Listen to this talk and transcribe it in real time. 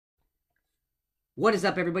What is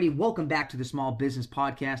up, everybody? Welcome back to the Small Business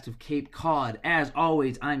Podcast of Cape Cod. As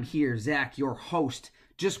always, I'm here, Zach, your host.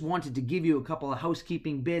 Just wanted to give you a couple of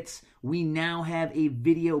housekeeping bits. We now have a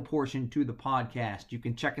video portion to the podcast. You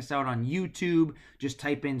can check us out on YouTube. Just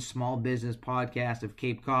type in Small Business Podcast of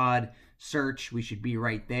Cape Cod. Search. We should be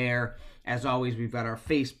right there. As always, we've got our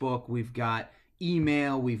Facebook. We've got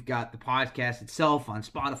email. We've got the podcast itself on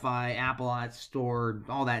Spotify, Apple App Store,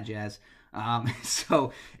 all that jazz.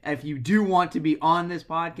 So if you do want to be on this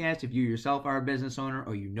podcast, if you yourself are a business owner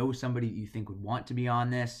or you know somebody you think would want to be on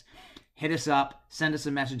this, hit us up, send us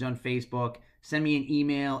a message on Facebook, send me an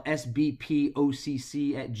email,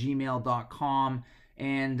 sbpocc@gmail.com,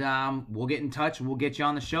 and we'll get in touch. We'll get you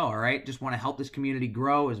on the show, all right? Just want to help this community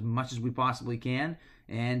grow as much as we possibly can,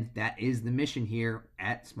 and that is the mission here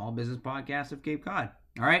at Small Business Podcast of Cape Cod.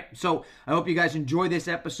 All right, so I hope you guys enjoy this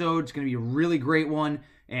episode. It's going to be a really great one,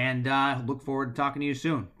 and look forward to talking to you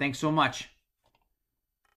soon. Thanks so much.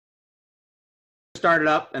 Start it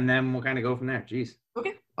up, and then we'll kind of go from there. Jeez.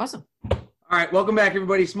 Okay, awesome. All right, welcome back,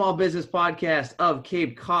 everybody. Small Business Podcast of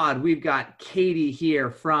Cape Cod. We've got Katie here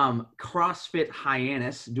from CrossFit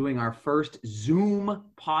Hyannis doing our first Zoom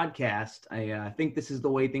podcast. I think this is the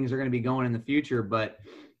way things are going to be going in the future, but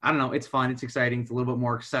I don't know. It's fun. It's exciting. It's a little bit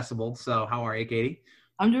more accessible. So how are you, Katie?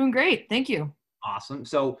 I'm doing great. Thank you. Awesome.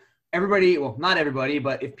 So everybody, well, not everybody,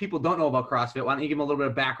 but if people don't know about CrossFit, why don't you give them a little bit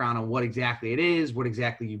of background on what exactly it is, what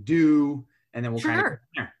exactly you do, and then we'll kind of go from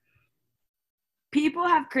there. People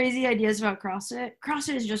have crazy ideas about CrossFit.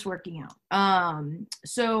 CrossFit is just working out.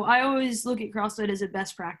 So I always look at CrossFit as a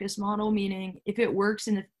best practice model, meaning if it works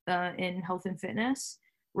in health and fitness,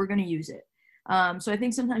 we're going to use it. So I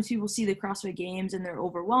think sometimes people see the CrossFit Games and they're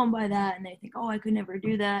overwhelmed by that, and they think, oh, I could never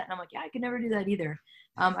do that. And I'm like, yeah, I could never do that either.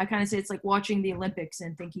 I kind of say it's like watching the Olympics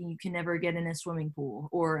and thinking you can never get in a swimming pool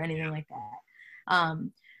or anything like that.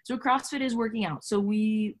 So CrossFit is working out. So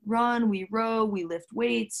we run, we row, we lift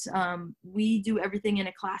weights. We do everything in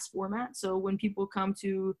a class format. So when people come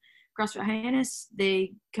to CrossFit Hyannis,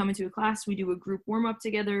 they come into a class, we do a group warm-up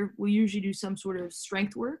together. We usually do some sort of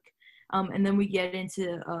strength work. And then we get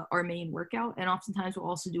into our main workout. And oftentimes we'll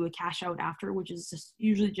also do a cash out after, which is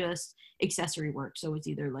usually just accessory work. So it's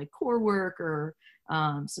either like core work or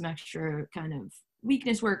some extra kind of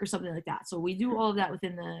weakness work or something like that. So we do all of that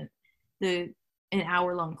within an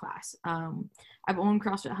hour-long class. I've owned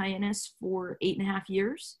CrossFit Hyannis for 8.5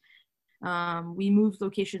 years. We moved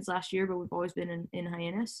locations last year, but we've always been in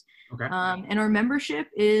Hyannis. Okay. And our membership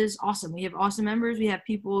is awesome. We have awesome members. We have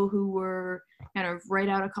people who were kind of right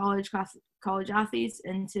out of college athletes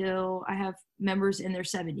until I have members in their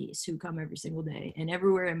 70s who come every single day and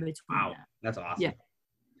everywhere in between. Wow, that's awesome. Yeah.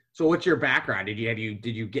 So what's your background? Did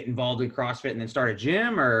you get involved in CrossFit and then start a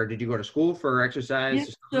gym, or did you go to school for exercise? Yeah.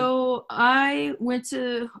 So I went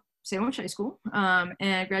to Sandwich High School, and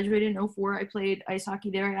I graduated in 2004. I played ice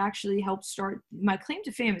hockey there. I actually helped start my claim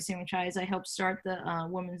to fame at Sandwich High is I helped start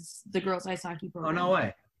the girls ice hockey program. Oh, no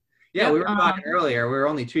way. Yeah, Yep. we were talking earlier. We were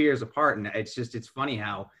only 2 years apart, and it's funny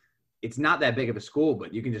how it's not that big of a school,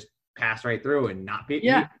 but you can just pass right through and not be.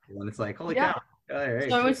 Yeah. And it's like, holy Yeah. cow. Right.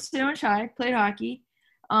 So I went to Sandwich High, played hockey.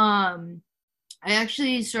 I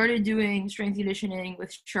actually started doing strength conditioning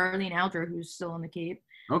with Charlene Aldra, who's still on the Cape.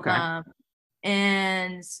 Okay.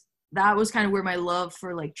 And that was kind of where my love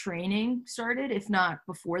for like training started, if not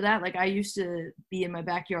before that. Like I used to be in my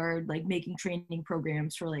backyard, like making training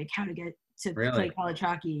programs for like how to get to play college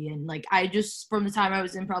hockey. And like, I just, from the time I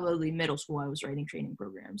was in probably middle school, I was writing training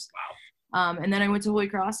programs. Wow. And then I went to Holy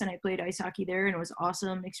Cross and I played ice hockey there, and it was an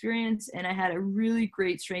awesome experience. And I had a really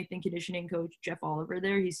great strength and conditioning coach, Jeff Oliver,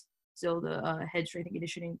 there. He's still the head strength and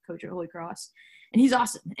conditioning coach at Holy Cross, and he's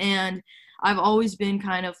awesome. And I've always been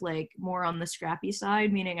kind of like more on the scrappy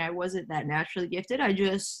side, meaning I wasn't that naturally gifted. I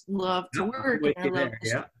just love to work and I love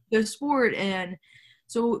the sport. And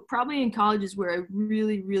so probably in college is where I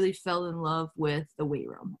really, really fell in love with the weight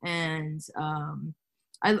room. And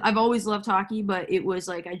I've always loved hockey, but it was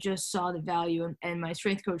like I just saw the value, and my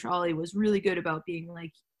strength coach Ollie was really good about being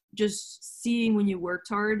like just seeing when you worked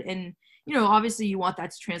hard. And you know, obviously you want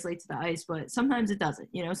that to translate to the ice, but sometimes it doesn't.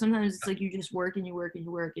 You know, sometimes it's like you just work and you work and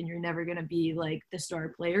you work and you're never going to be like the star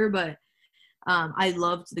player. But I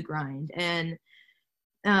loved the grind. And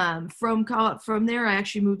from there, I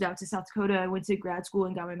actually moved out to South Dakota. I went to grad school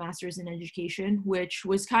and got my master's in education, which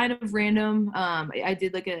was kind of random. I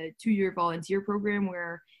did like a 2-year volunteer program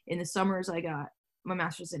where in the summers I got my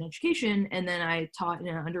master's in education, and then I taught in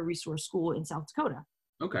an under-resourced school in South Dakota.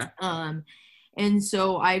 Okay. And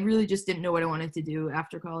so I really just didn't know what I wanted to do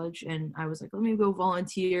after college. And I was like, let me go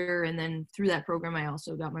volunteer. And then through that program, I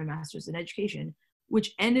also got my master's in education,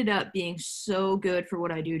 which ended up being so good for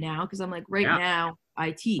what I do now. Cause I'm like, right now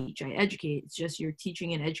I teach, I educate. It's just you're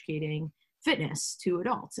teaching and educating fitness to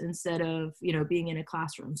adults instead of, you know, being in a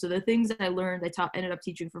classroom. So the things that I learned, ended up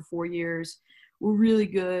teaching for 4 years were really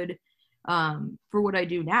good for what I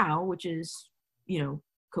do now, which is, you know,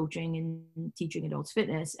 coaching and teaching adults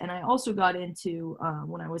fitness. And I also got into,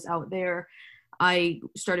 when I was out there, I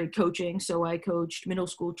started coaching. So I coached middle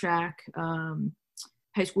school track,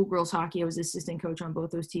 high school girls hockey. I was assistant coach on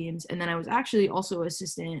both those teams. And then I was actually also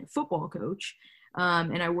assistant football coach.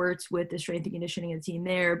 And I worked with the strength and conditioning of the team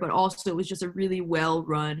there, but also it was just a really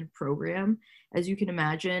well-run program. As you can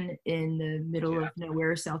imagine, in the middle of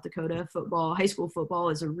nowhere, South Dakota, high school football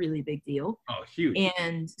is a really big deal. Oh, huge.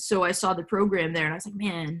 And so I saw the program there and I was like,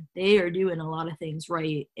 man, they are doing a lot of things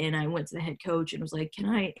right. And I went to the head coach and was like, can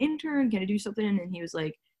I intern? Can I do something? And he was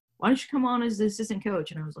like, why don't you come on as the assistant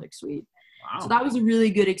coach? And I was like, sweet. Wow. So that was a really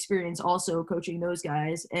good experience also coaching those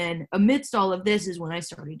guys. And amidst all of this is when I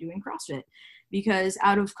started doing CrossFit, because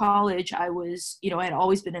out of college, I was, you know, I had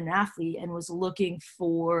always been an athlete and was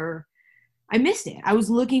I missed it. I was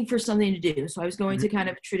looking for something to do. So I was going to kind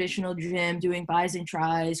of a traditional gym, doing bis and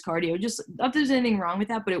tris, cardio, just not if there's anything wrong with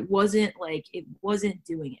that, but it wasn't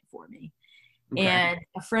doing it for me. Okay. And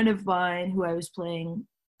a friend of mine who I was playing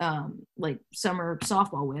like summer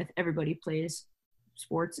softball with, everybody plays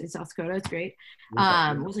sports in South Dakota, it's great,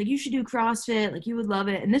 was like, you should do CrossFit, like you would love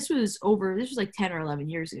it. And this was like 10 or 11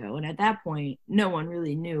 years ago, and at that point no one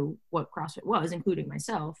really knew what CrossFit was, including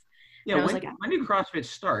myself. Yeah, when did CrossFit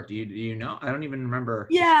start? Do you know? I don't even remember.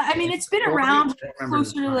 Yeah, I mean, it's been around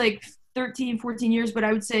closer to like 13, 14 years, but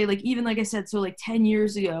I would say, like, even like I said, so like 10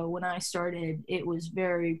 years ago when I started, it was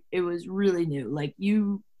really new. Like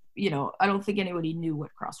you know, I don't think anybody knew what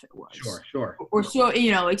CrossFit was. Sure. Or so,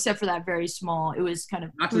 you know, except for that very small, it was kind of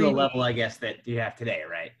not to the level, I guess, that you have today,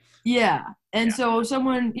 right? Yeah. And so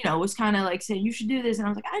someone, you know, was kind of like saying, you should do this. And I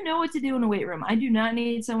was like, I know what to do in a weight room. I do not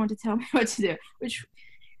need someone to tell me what to do, which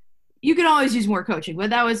you can always use more coaching, but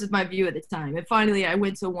that was my view at the time. And finally I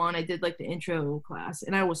went to one, I did like the intro class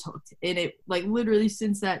and I was hooked. And it, like, literally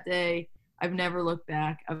since that day, I've never looked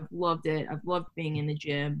back. I've loved it. I've loved being in the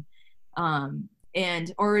gym.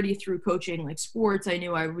 And already through coaching, like sports, I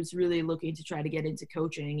knew I was really looking to try to get into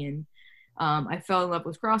coaching. And I fell in love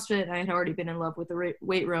with CrossFit. I had already been in love with the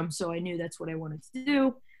weight room, so I knew that's what I wanted to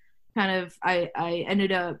do. I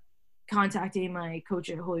ended up contacting my coach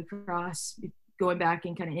at Holy Cross, going back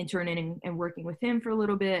and kind of interning and working with him for a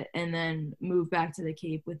little bit, and then moved back to the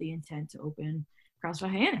Cape with the intent to open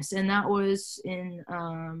CrossFit Hyannis. And that was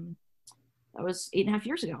 8.5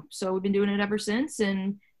 years ago. So we've been doing it ever since,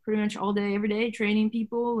 and pretty much all day, every day, training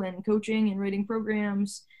people and coaching and writing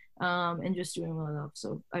programs, and just doing what I love.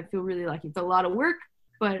 So I feel really lucky. It's a lot of work,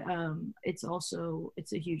 but it's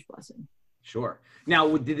a huge blessing. Sure.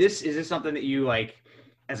 Now, is this something that you, like,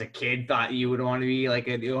 as a kid, thought you would want to be like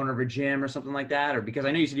the owner of a gym or something like that? Or because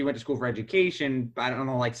I know you said you went to school for education, but I don't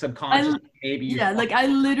know, like subconsciously maybe. Yeah, like I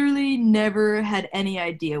literally never had any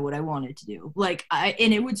idea what I wanted to do.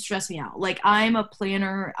 And it would stress me out. Like, I'm a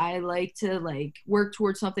planner. I like to like work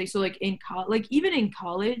towards something. So like even in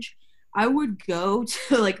college, I would go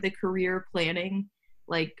to like the career planning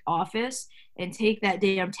like office and take that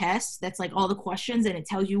damn test that's like all the questions and it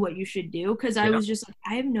tells you what you should do. Cause I was just like,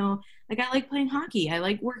 I like playing hockey. I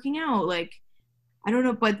like working out. Like, I don't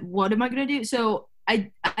know, but what am I going to do? So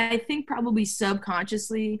I think probably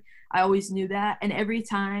subconsciously I always knew that. And every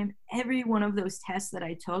one of those tests that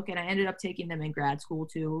I took, and I ended up taking them in grad school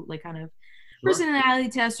too, like kind of personality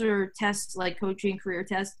tests or tests like coaching, career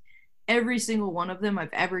tests, every single one of them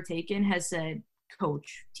I've ever taken has said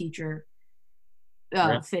coach, teacher,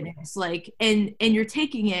 fitness, like, and you're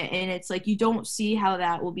taking it and it's like you don't see how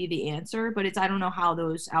that will be the answer, but I don't know how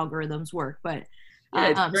those algorithms work, but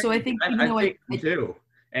so I think I too,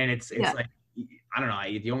 and it's like, I don't know,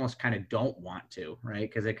 you almost kind of don't want to, right?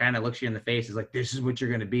 Because it kind of looks you in the face, is like, this is what you're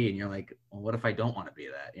going to be, and you're like, well, what if I don't want to be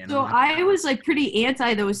that, you know? So I was like pretty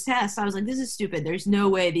anti those tests. I was like, this is stupid. There's no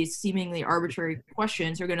way these seemingly arbitrary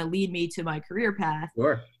questions are going to lead me to my career path.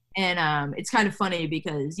 Sure. And it's kind of funny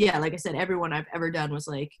because, yeah, like I said, everyone I've ever done was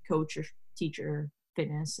like coach or teacher,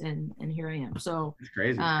 fitness, and here I am. So it's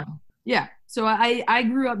crazy. Yeah. So I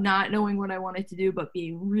grew up not knowing what I wanted to do, but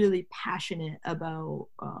being really passionate about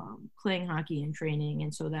playing hockey and training.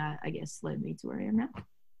 And so that, I guess, led me to where I am now.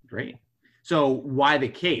 Great. So why the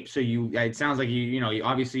Cape? So it sounds like you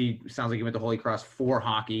obviously sounds like you went to Holy Cross for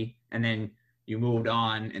hockey, and then you moved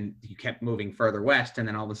on and you kept moving further west, and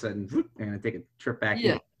then all of a sudden, whoop, you're going to take a trip back.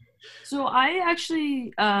 Yeah. So I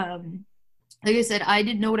actually, like I said, I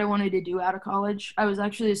didn't know what I wanted to do out of college. I was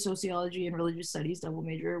actually a sociology and religious studies double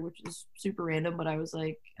major, which is super random, but I was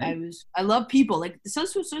like, Hey. I love people. Like the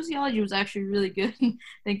sociology was actually really good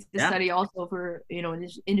thing to Yeah. study also for, you know, in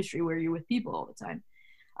this industry where you're with people all the time.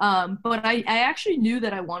 But I actually knew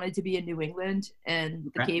that I wanted to be in New England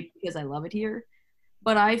and the Okay. Cape because I love it here.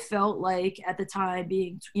 But I felt like at the time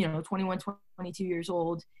being, you know, 21, 22 years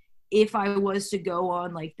old, if I was to go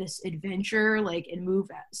on like this adventure, like and move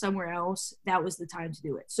somewhere else, that was the time to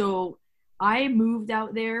do it. So I moved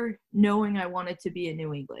out there knowing I wanted to be in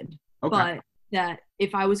New England, Okay. but that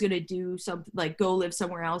if I was going to do something like go live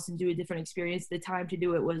somewhere else and do a different experience, the time to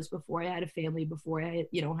do it was before I had a family, before I,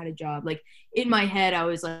 you know, had a job. Like in my head, I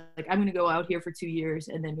was like I'm going to go out here for 2 years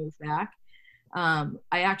and then move back. I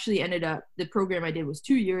actually ended up, the program I did was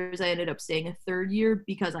 2 years. I ended up staying a third year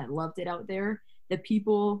because I loved it out there. The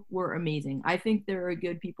people were amazing. I think there are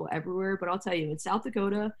good people everywhere, but I'll tell you, in South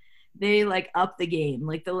Dakota, they like up the game,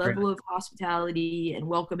 like the Really? level of hospitality and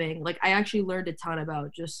welcoming. Like I actually learned a ton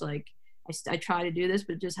about just like, I try to do this,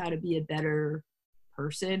 but just how to be a better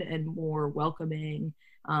person and more welcoming.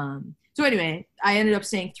 So anyway, I ended up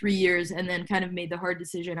staying 3 years and then kind of made the hard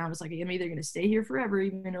decision. I was like, I'm either going to stay here forever,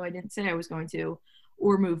 even though I didn't say I was going to,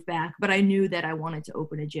 or move back. But I knew that I wanted to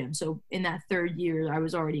open a gym. So in that third year, I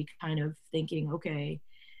was already kind of thinking, okay,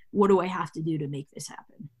 what do I have to do to make this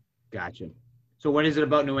happen? Gotcha. So what is it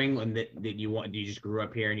about New England that you want? Do you just grew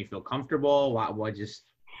up here and you feel comfortable? What just?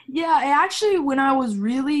 Yeah, I actually, when I was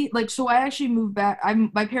really like, so I actually moved back.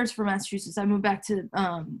 My parents are from Massachusetts. I moved back to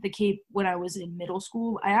the Cape when I was in middle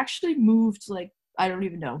school. I actually moved like, I don't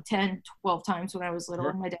even know, 10, 12 times when I was little.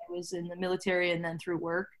 Sure. My dad was in the military and then through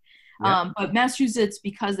work. Yeah. But Massachusetts,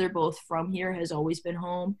 because they're both from here, has always been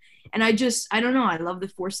home. And I don't know, I love the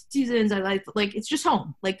four seasons. I like it's just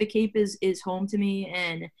home. Like the Cape is home to me.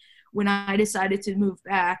 And when I decided to move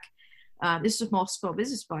back, this is a small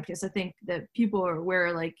business podcast. I think that people are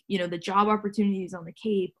aware, like, you know, the job opportunities on the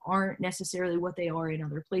Cape aren't necessarily what they are in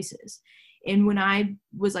other places. And when I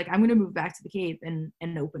was like, I'm going to move back to the Cape and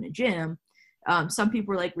open a gym, some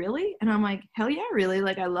people were like, really? And I'm like, hell yeah, really?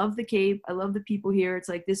 Like, I love the Cape. I love the people here. It's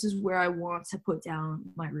like, this is where I want to put down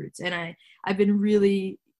my roots. And I've been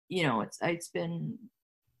really, you know, it's been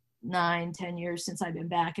 9, 10 years since I've been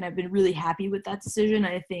back, and I've been really happy with that decision.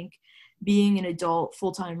 I think being an adult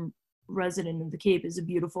full-time resident of the Cape is a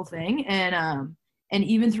beautiful thing. And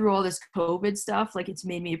even through all this COVID stuff, like it's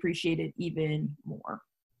made me appreciate it even more.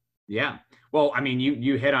 Yeah. Well, I mean,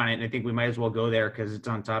 you hit on it, and I think we might as well go there because it's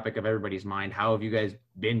on topic of everybody's mind. How have you guys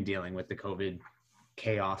been dealing with the COVID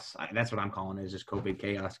chaos? That's what I'm calling it, is just COVID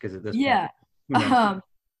chaos because at this point, Yeah. who knows?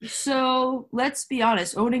 So let's be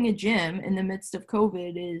honest, owning a gym in the midst of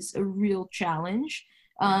COVID is a real challenge.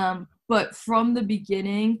 But from the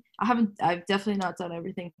beginning, I've definitely not done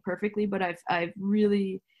everything perfectly, but I've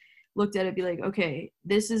really looked at it, be like, okay,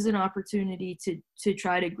 this is an opportunity to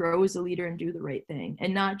try to grow as a leader and do the right thing,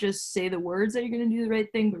 and not just say the words that you're going to do the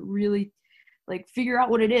right thing, but really like figure out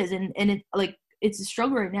what it is. And it like it's a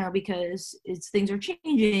struggle right now because things are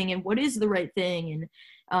changing and what is the right thing,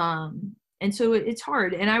 and so it's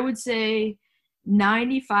hard. And I would say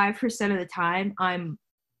 95% of the time I'm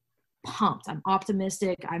pumped, I'm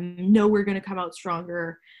optimistic, I know we're going to come out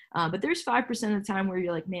stronger. But there's 5% of the time where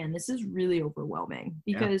you're like, man, this is really overwhelming,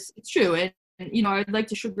 Yeah. because it's true. And you know, I'd like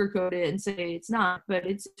to sugarcoat it and say it's not, but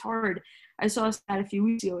it's hard. I saw a stat a few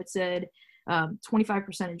weeks ago. It said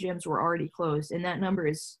 25% of gyms were already closed, and that number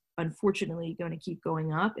is unfortunately going to keep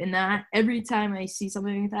going up. And that every time I see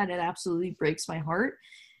something like that, it absolutely breaks my heart,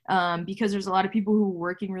 because there's a lot of people who are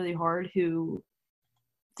working really hard, who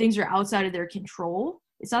things are outside of their control.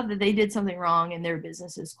 It's not that they did something wrong and their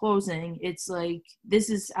business is closing. It's like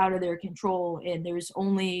this is out of their control, and there's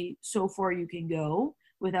only so far you can go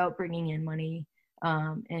without bringing in money,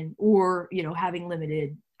 and or you know, having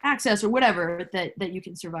limited access or whatever that you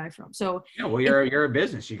can survive from. So Yeah. Well, you're a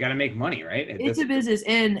business. You got to make money, right? it's a business.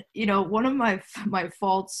 And you know, one of my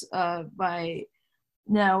faults, my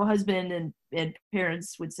now husband and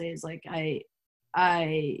parents would say, is like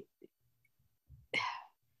I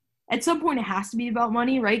at some point it has to be about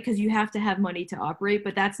money, right? Because you have to have money to operate,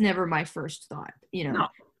 but that's never my first thought, you know.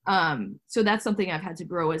 No. So that's something I've had to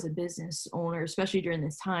grow as a business owner, especially during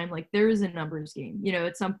this time. Like there is a numbers game, you know.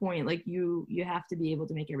 At some point, like you have to be able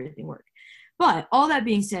to make everything work. But all that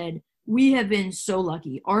being said, we have been so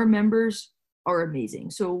lucky. Our members are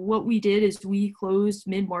amazing. So what we did is we closed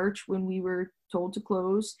mid-March when we were told to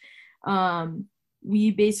close.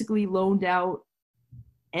 We basically loaned out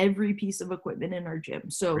every piece of equipment in our gym.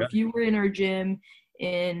 So Really? if you were in our gym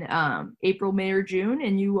in April, May, or June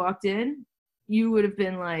and you walked in, you would have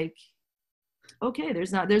been like, okay,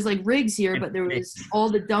 there's like rigs here, but there was all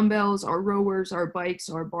the dumbbells, our rowers, our bikes,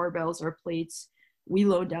 our barbells, our plates, we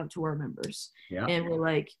loaned out to our members. Yeah. And we're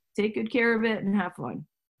like, take good care of it and have fun.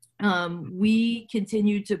 We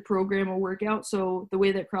continue to program a workout. So the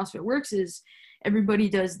way that CrossFit works is everybody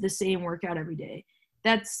does the same workout every day.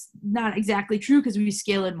 That's not exactly true because we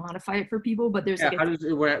scale and modify it for people, but there's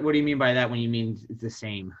what do you mean by that when you mean it's the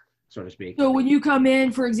same, so to speak? So when you come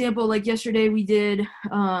in, for example, like yesterday we did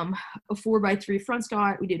a 4x3 front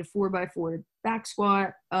squat, we did a 4x4 back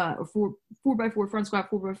squat, a 4x4 front squat,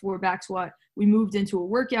 4x4 back squat. We moved into a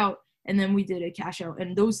workout and then we did a cash out.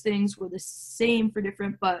 And those things were the same for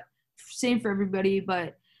everybody,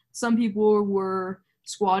 but some people were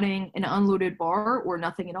squatting an unloaded bar or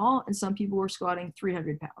nothing at all, and some people were squatting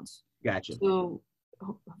 300 pounds. Gotcha. So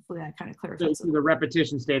hopefully that kind of clarifies. So the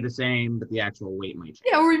repetition stayed the same, but the actual weight might change.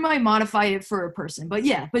 Yeah, or we might modify it for a person, but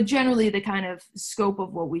generally the kind of scope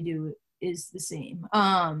of what we do is the same.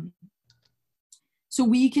 So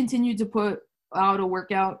we continue to put out a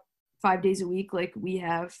workout 5 days a week, like we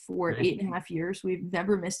have for 8.5 years. We've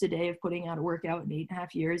never missed a day of putting out a workout in 8.5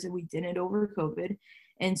 years, and we didn't over COVID.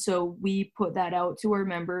 And so we put that out to our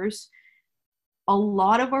members. A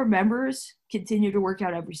lot of our members continue to work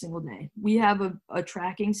out every single day. We have a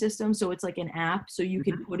tracking system. So it's like an app. So you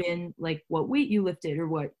can put in like what weight you lifted or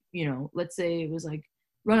what, let's say it was like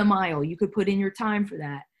run a mile. You could put in your time for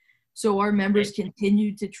that. So our members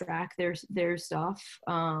continue to track their stuff,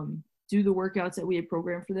 do the workouts that we had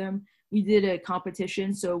programmed for them. We did a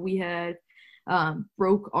competition. So we had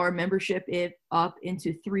broke our membership up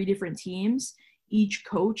into 3 different teams. Each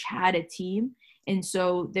coach had a team. And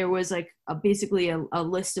so there was like basically a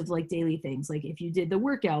list of like daily things. Like if you did the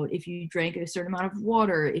workout, if you drank a certain amount of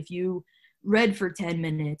water, if you read for 10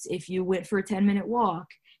 minutes, if you went for a 10-minute walk,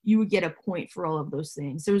 you would get a point for all of those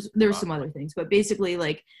things. There's some other things, but basically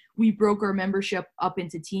like we broke our membership up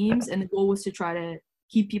into teams, and the goal was to try to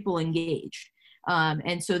keep people engaged.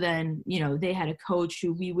 And so then, they had a coach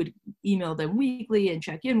who we would email them weekly and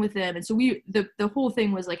check in with them. And so the whole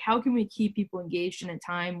thing was like, how can we keep people engaged in a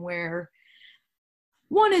time where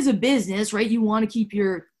one is a business, right? You want to keep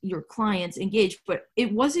your clients engaged, but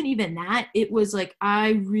it wasn't even that. It was like,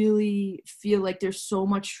 I really feel like there's so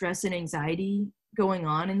much stress and anxiety going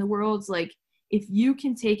on in the world. It's like, if you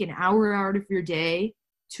can take an hour out of your day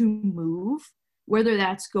to move, whether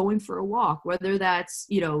that's going for a walk, whether that's,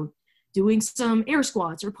 doing some air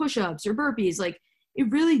squats or push-ups or burpees, like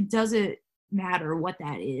it really doesn't matter what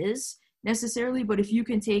that is necessarily, but if you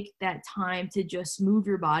can take that time to just move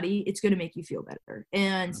your body, it's going to make you feel better.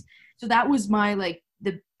 And so that was my, like,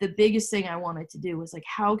 the biggest thing I wanted to do was like,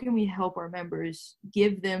 how can we help our members,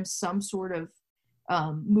 give them some sort of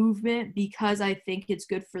movement, because I think it's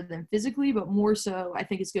good for them physically, but more so I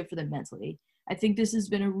think it's good for them mentally. I think this has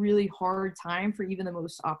been a really hard time for even the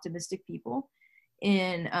most optimistic people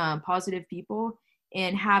and positive people,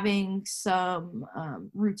 and having some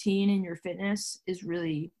routine in your fitness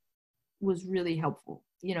was really helpful,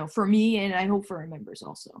 for me, and I hope for our members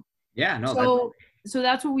also. Yeah, no. So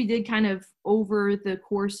that's what we did kind of over the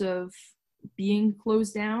course of being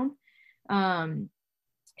closed down. And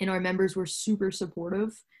our members were super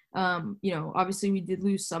supportive. Obviously we did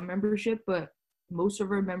lose some membership, but most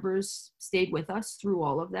of our members stayed with us through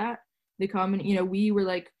all of that. We were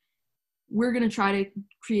like, we're going to try to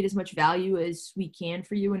create as much value as we can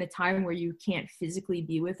for you in a time where you can't physically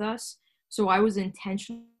be with us. So I was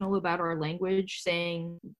intentional about our language,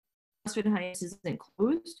 saying CrossFit Hyannis isn't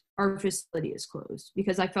closed, our facility is closed,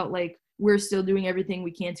 because I felt like we're still doing everything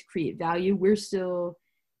we can to create value. We're still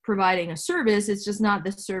providing a service. It's just not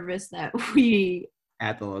the service that we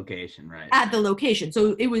at the location, right? At the location.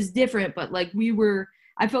 So it was different, but like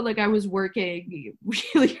I felt like I was working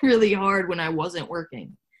really, really hard when I wasn't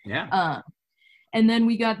working. Yeah. And then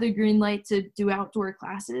we got the green light to do outdoor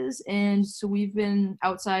classes. And so we've been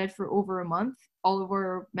outside for over a month. All of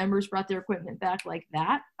our members brought their equipment back like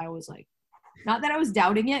that. I was like, not that I was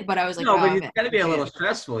doubting it, but I was like, no, but it's got to be a little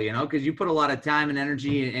stressful, because you put a lot of time and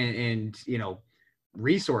energy and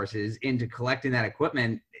resources into collecting that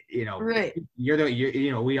equipment. Right.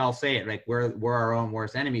 We all say it, like we're our own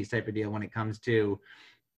worst enemies type of deal when it comes to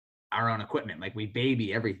our own equipment. Like we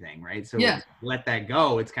baby everything, right? So let that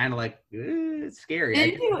go. It's kind of like it's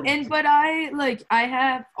scary. But I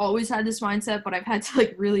have always had this mindset, but I've had to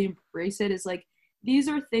like really embrace it. Is like, these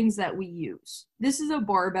are things that we use. This is a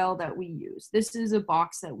barbell that we use. This is a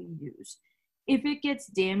box that we use. If it gets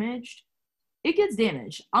damaged, it gets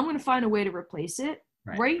damaged. I'm going to find a way to replace it.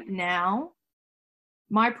 Right now,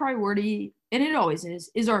 my priority, and it always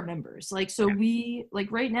is our members. Like, so we, like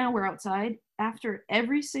right now we're outside. After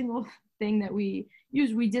every single thing that we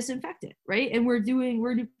use, we disinfect it, right? And we're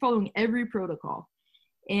following every protocol.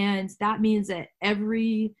 And that means that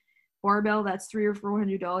every barbell that's $300 or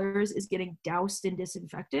 $400 is getting doused in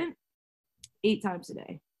disinfectant 8 times a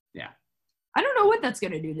day. Yeah. I don't know what that's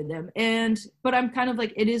going to do to them. But I'm kind of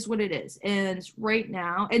like, it is what it is. And right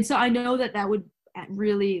now, and so I know that would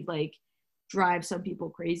really like drive some people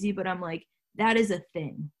crazy, but I'm like, that is a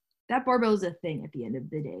thing. That barbell is a thing at the end of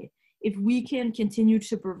the day. If we can continue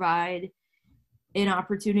to provide an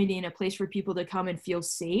opportunity and a place for people to come and feel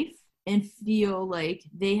safe and feel like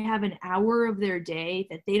they have an hour of their day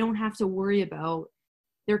that they don't have to worry about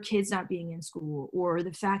their kids not being in school, or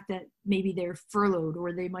the fact that maybe they're furloughed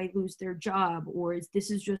or they might lose their job, or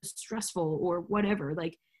this is just stressful or whatever,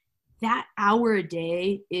 like that hour a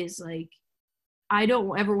day is like, I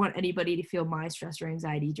don't ever want anybody to feel my stress or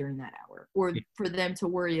anxiety during that hour, or for them to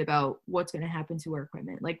worry about what's going to happen to our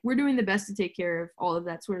equipment. Like, we're doing the best to take care of all of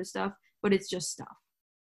that sort of stuff, but it's just stuff.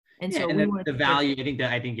 And so we want the value,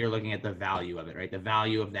 I think you're looking at the value of it, right? The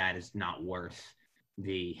value of that is not worth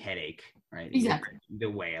the headache, right? Exactly. The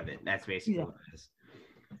way of it. That's basically what it is.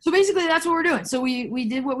 So basically that's what we're doing. So we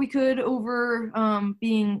did what we could over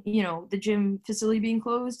being, the gym facility being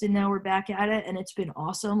closed, and now we're back at it, and it's been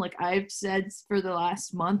awesome. Like I've said for the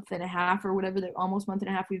last month and a half or whatever, almost month and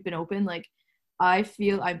a half we've been open, like I'm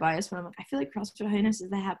biased, but I'm like, I feel like CrossFit Highness is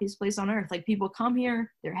the happiest place on earth. Like people come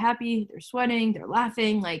here, they're happy, they're sweating, they're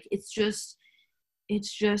laughing. Like it's just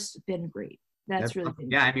been great. That's really been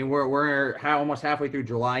great. I mean, we're almost halfway through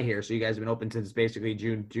July here. So you guys have been open since basically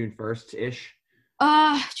June 1st ish.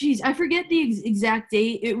 Geez, I forget the exact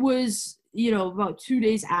date. It was, about 2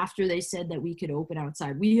 days after they said that we could open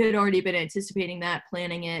outside. We had already been anticipating that,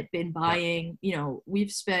 planning it, been buying,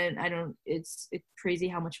 we've spent, it's crazy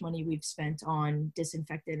how much money we've spent on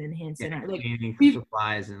disinfectant and hand sanitizer. We've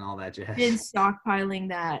supplies and all that jazz. Been stockpiling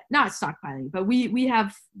that, not stockpiling, but we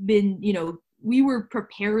have been, we were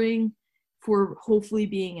preparing for hopefully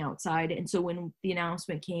being outside. And so when the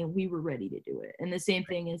announcement came, we were ready to do it. And the same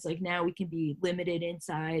thing is like, now we can be limited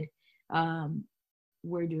inside.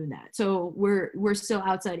 We're doing that. So we're still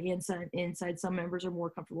outside, inside. Some members are more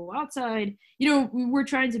comfortable outside. We're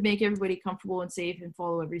trying to make everybody comfortable and safe and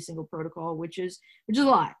follow every single protocol, which is a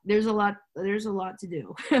lot. There's a lot to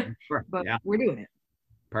do, Sure. But we're doing it.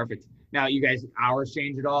 Perfect. Now you guys, hours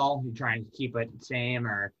change at all? You trying to keep it the same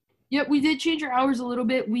or? Yep, we did change our hours a little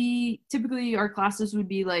bit. Typically our classes would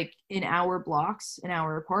be like an hour blocks, an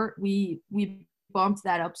hour apart. We bumped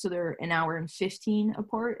that up so they're an hour and 15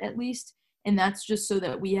 apart at least. And that's just so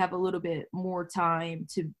that we have a little bit more time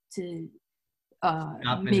to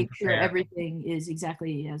make sure everything is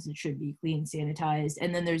exactly as it should be, clean, sanitized.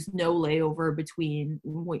 And then there's no layover between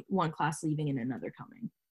one class leaving and another coming.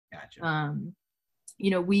 Gotcha.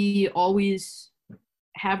 We always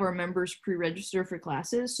have our members pre-register for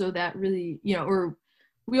classes, so that really, or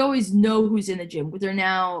we always know who's in the gym. But they're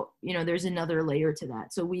now, there's another layer to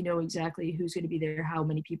that, so we know exactly who's going to be there, how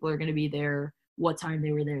many people are going to be there, what time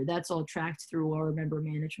they were there. That's all tracked through our member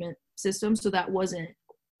management system, so that wasn't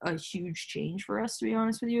a huge change for us, to be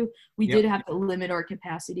honest with you. We did have to limit our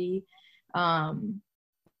capacity.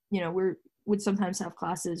 Would sometimes have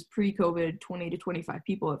classes pre-COVID 20 to 25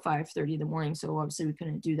 people at 5:30 in the morning. So obviously we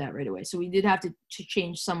couldn't do that right away. So we did have to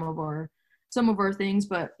change some of our things,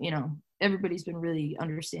 but everybody's been really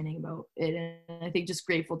understanding about it, and I think just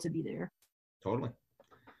grateful to be there. Totally.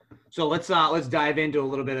 So let's dive into a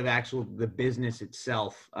little bit of the business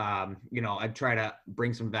itself. I'd try to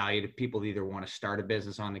bring some value to people that either want to start a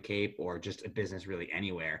business on the Cape or just a business really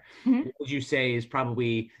anywhere. Mm-hmm. What would you say is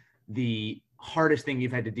probably the hardest thing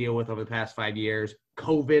you've had to deal with over the past 5 years,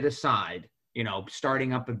 COVID aside,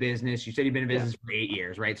 starting up a business? You said you've been in business for 8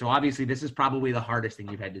 years, right? So obviously this is probably the hardest thing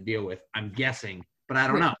you've had to deal with, I'm guessing, but I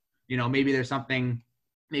don't know. Maybe there's something,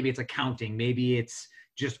 maybe it's accounting, maybe it's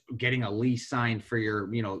just getting a lease signed for your,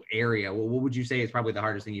 area. Well, what would you say is probably the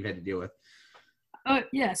hardest thing you've had to deal with?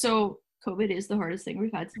 So COVID is the hardest thing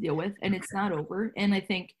we've had to deal with, and it's not over. And I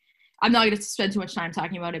think I'm not going to spend too much time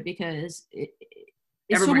talking about it because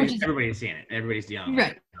everybody's seeing it. Everybody's dealing with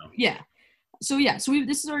it. Right. Yeah. So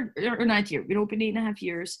this is our 9th year. We've been open 8.5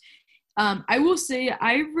 years. I will say,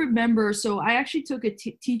 I remember, so I actually took a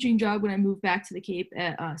teaching job when I moved back to the Cape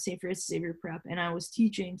at St. Francis Xavier Prep, and I was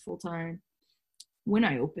teaching full time when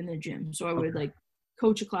I opened the gym. So I would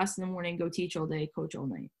coach a class in the morning, go teach all day, coach all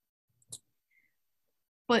night.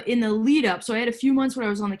 But in the lead up, so I had a few months when I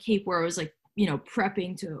was on the Cape where I was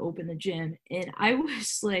prepping to open the gym, and I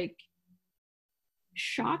was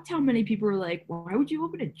shocked how many people were like, why would you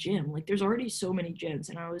open a gym? There's already so many gyms.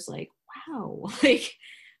 And I was like, wow,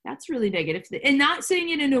 that's really negative. And not saying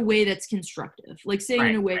it in a way that's constructive, like saying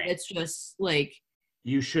in a way that's just like,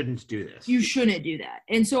 you shouldn't do this. You shouldn't do that.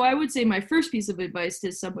 And so I would say my first piece of advice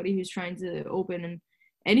to somebody who's trying to open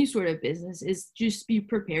any sort of business is just be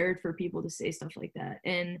prepared for people to say stuff like that.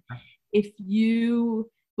 And if you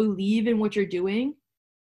believe in what you're doing,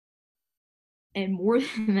 and more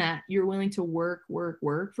than that, you're willing to work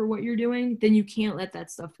for what you're doing, then you can't let that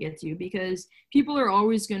stuff get to you, because people are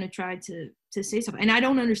always going to try to say stuff. And I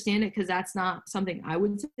don't understand it, because that's not something I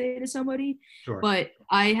would say to somebody. Sure. But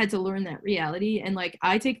I had to learn that reality. And like,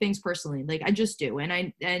 I take things personally, like I just do.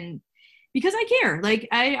 And because I care, like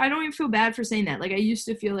I don't even feel bad for saying that. Like I used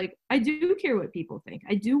to feel like I do care what people think.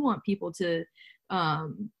 I do want people to,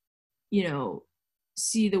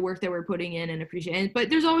 see the work that we're putting in and appreciate it. But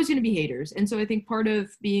there's always going to be haters. And so I think part of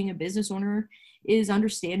being a business owner is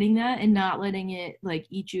understanding that and not letting it like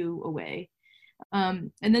eat you away.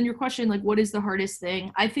 And then your question, like, what is the hardest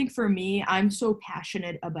thing? I think for me, I'm so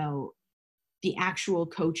passionate about the actual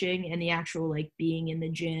coaching and the actual like being in the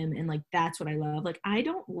gym. And like, that's what I love. Like, I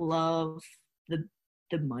don't love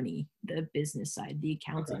the money, the business side, the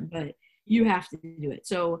accounting, but you have to do it.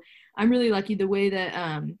 So I'm really lucky. The way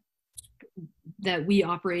that we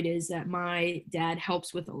operate is that my dad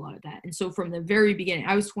helps with a lot of that. And so from the very beginning,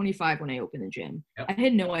 I was 25 when I opened the gym. Yep. I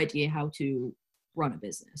had no idea how to run a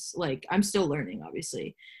business. Like I'm still learning,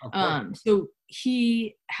 obviously. So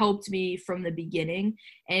he helped me from the beginning.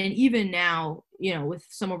 And even now, with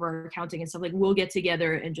some of our accounting and stuff, like we'll get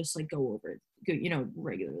together and just like go over it,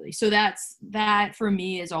 regularly. So that for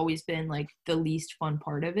me has always been like the least fun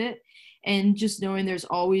part of it. And just knowing there's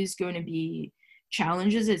always going to be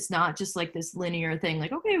challenges. It's not just like this linear thing,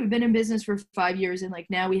 like, okay, we've been in business for 5 years and like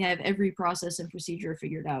now we have every process and procedure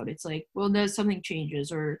figured out. It's like, well, there's something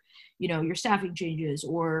changes, or your staffing changes,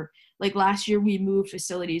 or like last year we moved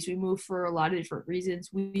facilities. We moved for a lot of different reasons.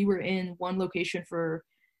 We were in one location for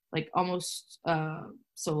like almost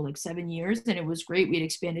 7 years, and it was great. We had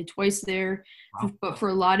expanded twice there. Wow. But for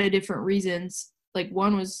a lot of different reasons, like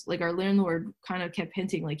one was like our landlord kind of kept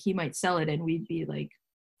hinting like he might sell it and we'd be like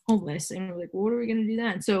homeless, and we're like, well, what are we going to do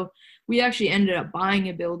then? So we actually ended up buying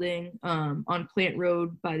a building on Plant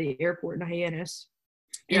Road by the airport in Hyannis.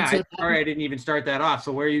 Yeah, sorry, I didn't even start that off.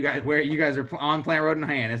 So where you guys are on Plant Road in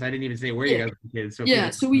Hyannis? I didn't even say where you guys are located. So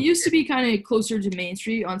so we used to be kind of closer to Main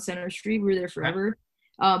Street on Center Street. We were there forever.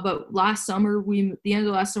 But the end of last summer, we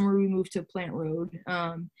moved to Plant Road.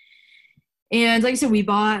 And like I said, we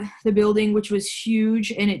bought the building, which was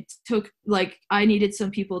huge. And it took, like, I needed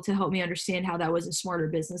some people to help me understand how that was a smarter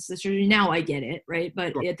business decision. Now I get it, right?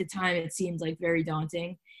 But at the time, it seemed like very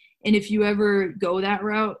daunting. And if you ever go that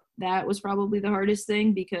route, that was probably the hardest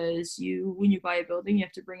thing, because when you buy a building, you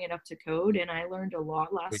have to bring it up to code. And I learned a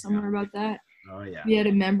lot last summer about that. Oh, yeah. We had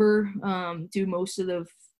a member do most of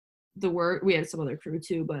the work. We had some other crew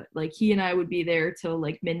too, but like he and I would be there till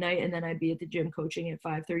like midnight, and then I'd be at the gym coaching at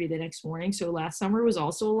 5:30 the next morning. So last summer was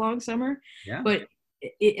also a long summer. Yeah. But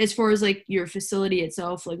as far as like your facility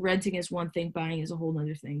itself, like renting is one thing, buying is a whole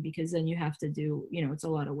nother thing, because then you have to do, it's a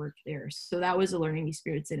lot of work there. So that was a learning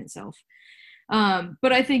experience in itself.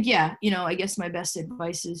 But I think, I guess my best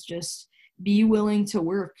advice is just be willing to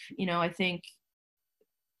work. I think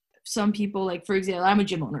some people, like, for example, I'm a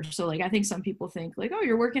gym owner. So like, I think some people think like, oh,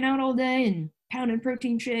 you're working out all day and pounding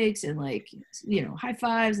protein shakes and like, high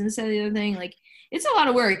fives and this and the other thing. Like, it's a lot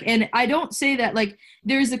of work. And I don't say that, like,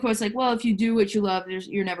 there's the quote like, well, if you do what you love,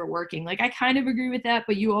 you're never working. Like, I kind of agree with that,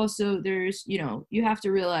 but you also, there's, you have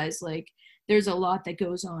to realize like there's a lot that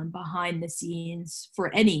goes on behind the scenes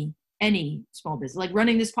for any small business, like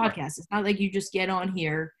running this podcast. It's not like you just get on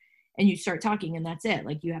here and you start talking and that's it.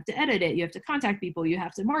 Like, you have to edit it, you have to contact people, you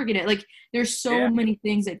have to market it. Like, there's so many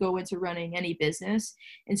things that go into running any business.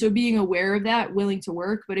 And so being aware of that, willing to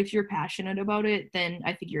work, but if you're passionate about it, then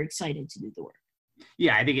I think you're excited to do the work.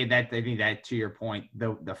 Yeah, I think that to your point,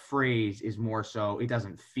 the phrase is more so it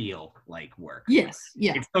doesn't feel like work. Yes.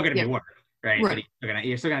 Yeah. It's still going to be work, right? Right. But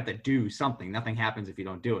you're still going to have to do something. Nothing happens if you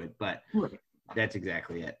don't do it, but That's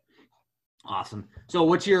exactly it. Awesome. So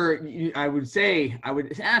I would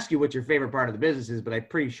ask you what your favorite part of the business is, but I'm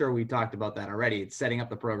pretty sure we talked about that already. It's setting up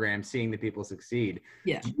the program, seeing the people succeed.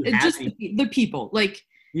 Yeah. It's just the people, like,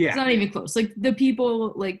 it's not even close. Like, the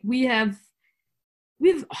people, like, we have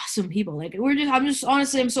awesome people. Like,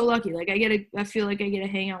 honestly, I'm so lucky. Like, I feel like I get to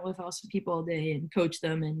hang out with awesome people all day and coach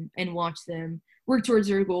them and watch them work towards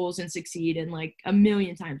their goals and succeed. And like a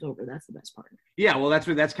million times over, that's the best part. Yeah. Well,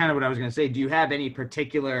 that's kind of what I was going to say. Do you have any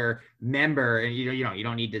particular member, and you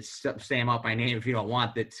don't need to say them out by name if you don't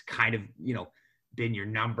want, that's kind of, been your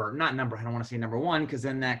not number. I don't want to say number one, because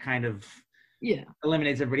then that kind of Yeah.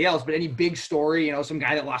 eliminates everybody else. But any big story, you know, some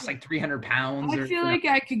guy that lost like 300 pounds. I feel like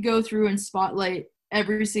I could go through and spotlight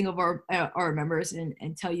every single of our members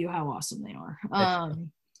and tell you how awesome they are.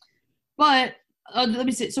 But let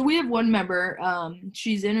me see. So we have one member.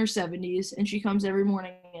 She's in her 70s and she comes every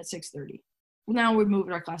morning at 6:30. Now we've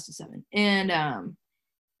moved our class to 7. And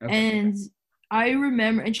and I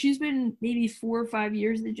remember, and she's been maybe 4 or 5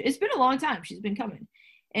 years. It's been a long time. She's been coming.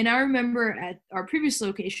 And I remember at our previous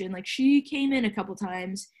location, like she came in a couple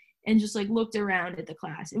times and just like looked around at the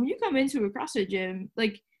class. And when you come into a CrossFit gym,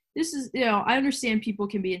 like this is, you know, I understand people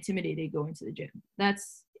can be intimidated going to the gym.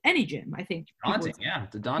 That's any gym, I think. Daunting, yeah,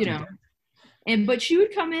 it's a daunting. You know, but she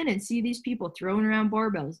would come in and see these people throwing around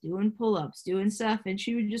barbells, doing pull-ups, doing stuff, and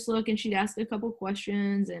she would just look and she'd ask a couple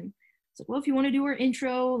questions and it's like, well, if you want to do our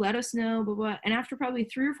intro, let us know, blah, blah. And after probably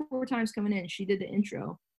 3 or 4 times coming in, she did the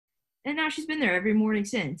intro. And now she's been there every morning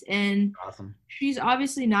since. And awesome. She's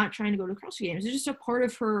obviously not trying to go to CrossFit games. It's just a part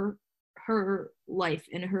of her life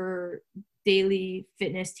and her daily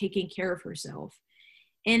fitness, taking care of herself.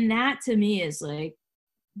 And that to me is like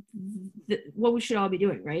what we should all be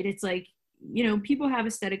doing, right? It's like, you know, people have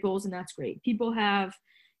aesthetic goals and that's great. People have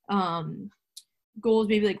goals,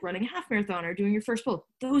 maybe like running a half marathon or doing your first pull.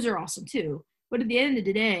 Those are awesome too. But at the end of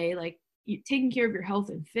the day, like, taking care of your health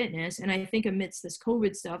and fitness. And I think amidst this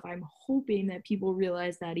COVID stuff, I'm hoping that people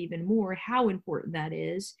realize that even more, how important that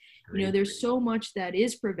is. You know, there's so much that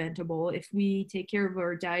is preventable if we take care of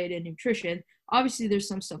our diet and nutrition. Obviously, there's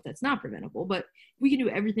some stuff that's not preventable, but we can do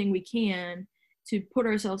everything we can to put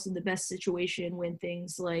ourselves in the best situation when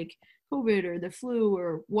things like COVID or the flu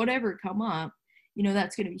or whatever come up. You know,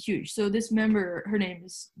 that's going to be huge. So this member, her name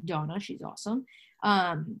is Donna. She's awesome.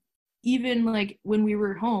 Even like when we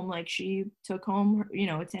were home, like she took home, you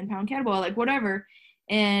know, a 10-pound kettlebell, like whatever.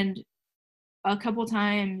 And a couple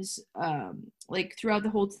times, like throughout the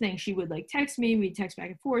whole thing, she would like text me, we'd text back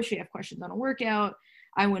and forth. She'd have questions on a workout.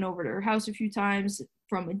 I went over to her house a few times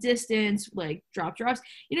from a distance, like drops. You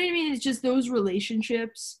know what I mean? It's just those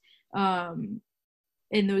relationships and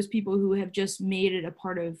those people who have just made it a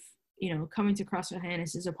part of, you know, coming to CrossFit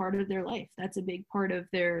Hyannis is a part of their life. That's a big part of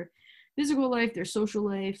their physical life, their social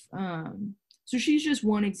life. So she's just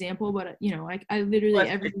one example, but you know, I literally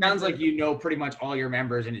it sounds like you know pretty much all your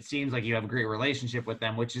members, and it seems like you have a great relationship with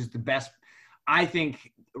them, which is the best. I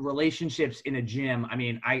think relationships in a gym. I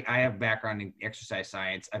mean, I have background in exercise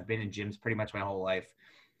science. I've been in gyms pretty much my whole life.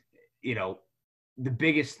 You know, the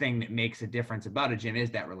biggest thing that makes a difference about a gym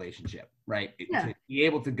is that relationship, right? Yeah. To be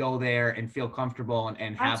able to go there and feel comfortable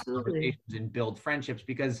and have Absolutely. conversations and build friendships,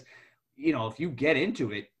 because you know, if you get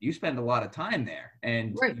into it, you spend a lot of time there,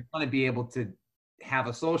 and you want to be able to have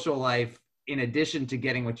a social life in addition to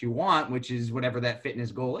getting what you want, which is whatever that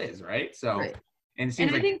fitness goal is, right? So, and it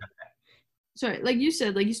seems like, sorry, like you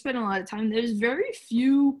said, like you spend a lot of time. There's very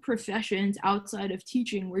few professions outside of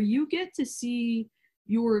teaching where you get to see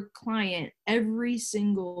your client every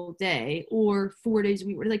single day or 4 days a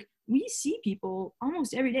week. Like we see people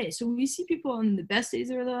almost every day. So we see people on the best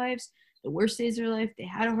days of their lives, the worst days of their life. They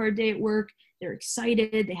had a hard day at work. They're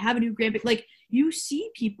excited. They have a new grandbaby. Like you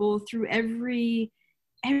see people through every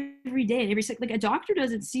day and every second. Like a doctor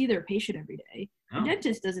doesn't see their patient every day. A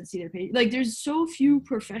dentist doesn't see their patient. Like there's so few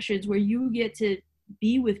professions where you get to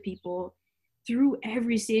be with people through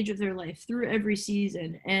every stage of their life, through every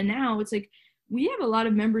season. And now it's like, we have a lot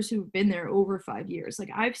of members who've been there over 5 years. Like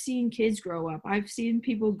I've seen kids grow up. I've seen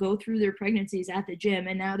people go through their pregnancies at the gym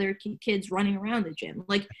and now they're kids running around the gym.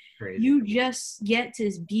 Like you just get to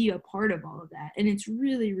be a part of all of that. And it's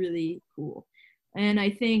really, really cool. And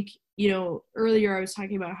I think, you know, earlier I was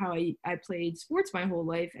talking about how I played sports my whole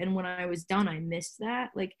life. And when I was done, I missed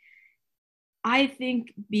that. Like I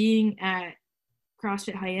think being at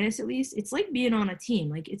CrossFit Hyannis, at least, it's like being on a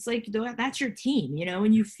team. Like it's like that's your team, you know,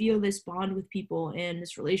 and you feel this bond with people and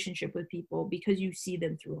this relationship with people because you see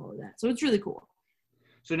them through all of that. So it's really cool.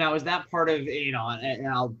 So now is that part of, you know,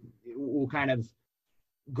 and we'll kind of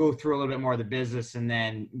go through a little bit more of the business and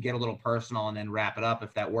then get a little personal and then wrap it up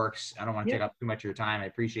if that works. I don't want to take up too much of your time. I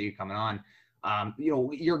appreciate you coming on. You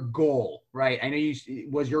know, your goal, right? I know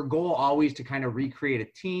was your goal always to kind of recreate a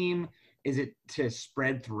team? Is it to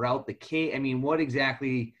spread throughout the K? I mean, what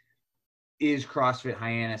exactly is CrossFit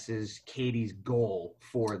Hyannis's Katie's goal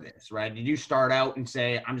for this, right? Did you start out and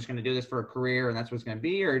say, I'm just going to do this for a career and that's what it's going to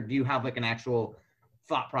be? Or do you have like an actual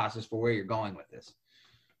thought process for where you're going with this?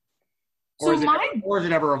 Or, is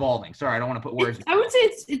it ever evolving? Sorry, I don't want to put words. I would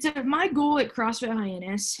say my goal at CrossFit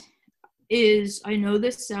Hyannis is, I know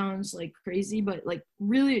this sounds like crazy, but like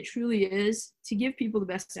really it truly is to give people the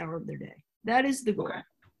best hour of their day. That is the goal. Okay.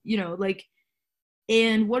 You know, like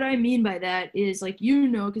And what I mean by that is like,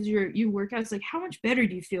 because you work out, it's like, how much better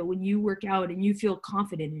do you feel when you work out and you feel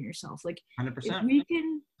confident in yourself? Like 100%. if we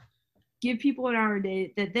can give people an hour a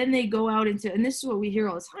day that then they go out into, and this is what we hear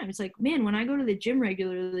all the time. It's like, man, when I go to the gym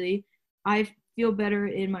regularly, I feel better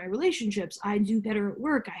in my relationships. I do better at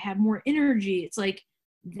work. I have more energy. It's like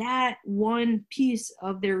that one piece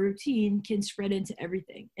of their routine can spread into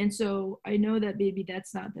everything. And so I know that maybe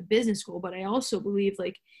that's not the business goal, but I also believe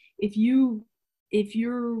like if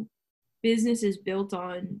your business is built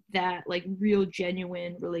on that like real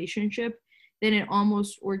genuine relationship, then it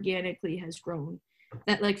almost organically has grown.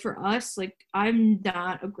 That like for us, like I'm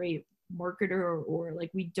not a great marketer or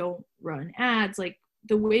like we don't run ads. Like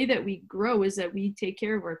the way that we grow is that we take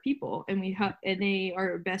care of our people and they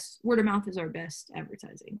are best, word of mouth is our best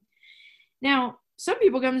advertising. Now, some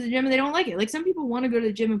people come to the gym and they don't like it. Like some people want to go to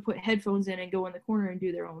the gym and put headphones in and go in the corner and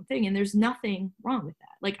do their own thing. And there's nothing wrong with that.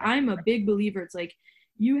 Like I'm a big believer. It's like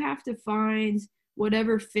you have to find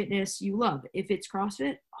whatever fitness you love. If it's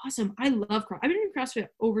CrossFit, awesome. I love CrossFit. I've been in CrossFit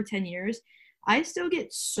over 10 years. I still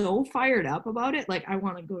get so fired up about it. Like I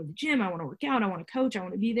want to go to the gym. I want to work out. I want to coach. I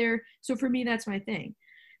want to be there. So for me, that's my thing.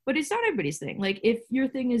 But it's not everybody's thing. Like if your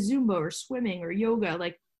thing is Zumba or swimming or yoga,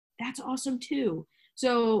 like that's awesome too.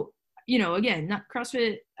 So, again, not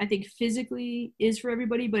CrossFit, I think physically is for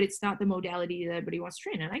everybody, but it's not the modality that everybody wants to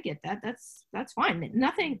train. And I get that. That's fine.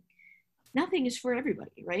 Nothing is for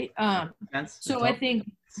everybody, right? So I think,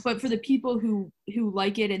 but for the people who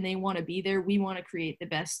like it and they want to be there, we want to create the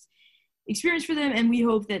best experience for them, and we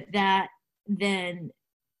hope that then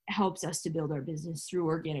helps us to build our business through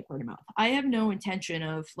organic word of mouth. I have no intention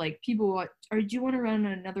of like people do you want to run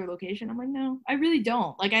another location? I'm like, no, I really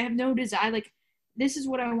don't. Like I have no desire. Like this is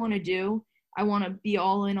what I want to do. I want to be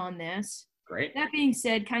all in on this. Great. That being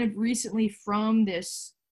said, kind of recently from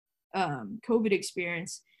this COVID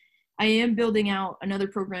experience, I am building out another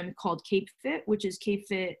program called Cape Fit, which is Cape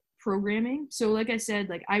Fit programming. So like I said,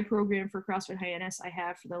 like I program for CrossFit Hyannis. I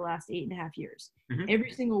have for the last 8.5 years. Mm-hmm.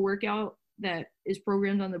 Every single workout that is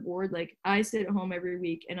programmed on the board, like I sit at home every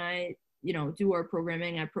week and I, do our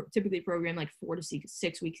programming. I typically program like 4 to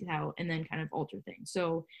 6 weeks out and then kind of alter things.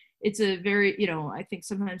 So it's a very, I think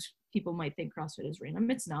sometimes people might think CrossFit is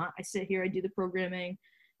random. It's not. I sit here, I do the programming.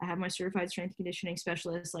 I have my certified strength conditioning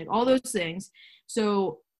specialist, like all those things.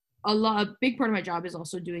 So a big part of my job is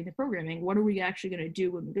also doing the programming. What are we actually going to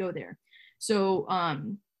do when we go there? So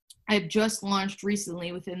I've just launched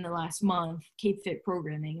recently within the last month, Cape Fit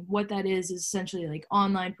programming. What that is essentially like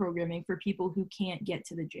online programming for people who can't get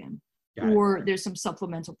to the gym. Or there's some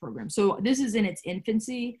supplemental programs. So this is in its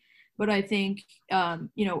infancy, but I think,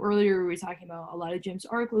 earlier we were talking about a lot of gyms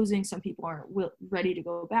are closing. Some people aren't ready to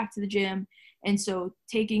go back to the gym. And so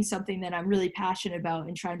taking something that I'm really passionate about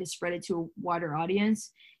and trying to spread it to a wider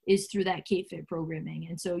audience is through that Cape Fit programming.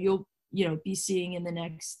 And so you'll, be seeing in the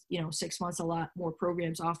next, 6 months, a lot more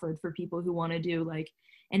programs offered for people who want to do like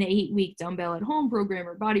an 8-week dumbbell at home program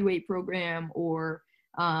or body weight program or,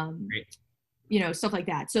 stuff like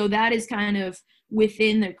that. So that is kind of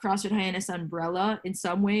within the CrossFit Hyannis umbrella in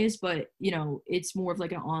some ways, but it's more of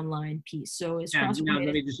like an online piece. So it's let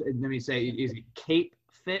me say, is it Cape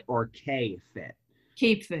Fit or K Fit?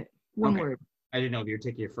 Cape Fit, one word. I didn't know if you were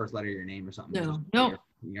taking your first letter of your name or something. No.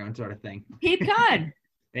 Your own sort of thing. Cape Cod.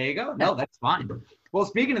 There you go. No, that's fine. Well,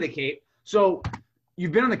 speaking of the Cape, so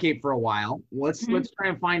you've been on the Cape for a while. Let's try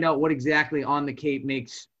and find out what exactly on the Cape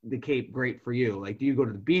makes the Cape great for you. Like, do you go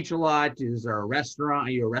to the beach a lot? Is there a restaurant?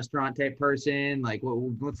 Are you a restaurant type person? Like,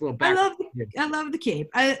 what's a little back? I love the Cape.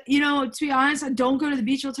 To be honest, I don't go to the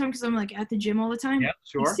beach all the time because I'm like at the gym all the time. Yeah,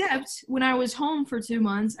 sure. Except when I was home for 2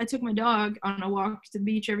 months, I took my dog on a walk to the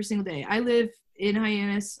beach every single day. I live in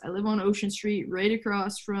Hyannis. I live on Ocean Street, right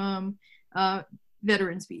across from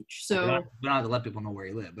Veterans Beach. So we don't have to let people know where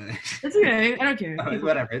you live, but that's okay. I don't care.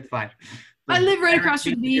 Whatever, it's fine. I live right across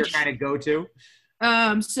from the beach. You're kind of go to.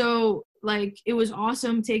 So like it was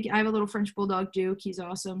awesome. I have a little French bulldog, Duke. He's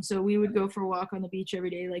awesome. So we would go for a walk on the beach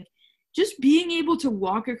every day. Like just being able to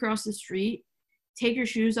walk across the street, take your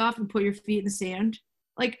shoes off, and put your feet in the sand.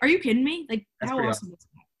 Like, are you kidding me? Like, how awesome is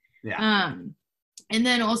that? Yeah. And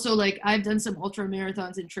then also like I've done some ultra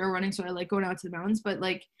marathons and trail running, so I like going out to the mountains. But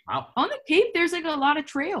like on the Cape, there's like a lot of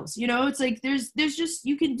trails. It's like there's just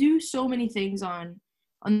you can do so many things on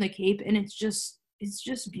the Cape, and it's just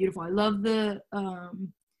beautiful. I love the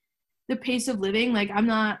pace of living. Like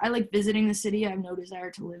I like visiting the city. I have no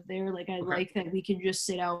desire to live there. Like I like that we can just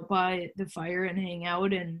sit out by the fire and hang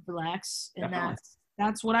out and relax, and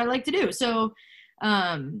that's what I like to do. So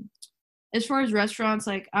as far as restaurants,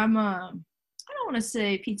 like I don't want to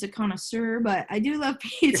say pizza connoisseur, but I do love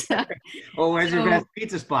pizza. Well, where's your So, best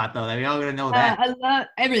pizza spot though? I mean, all gonna know that. I love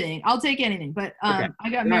everything. I'll take anything. But Okay. I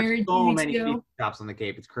got There are married two so weeks many pizza ago. shops on the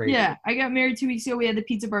Cape. It's crazy. Yeah, I got married 2 weeks ago. We had the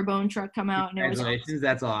Pizza Barbone truck come out, and it was Congratulations.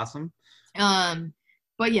 That's awesome. awesome.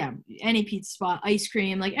 But yeah, any pizza spot, ice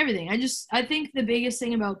cream, like everything. I think the biggest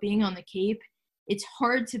thing about being on the Cape, it's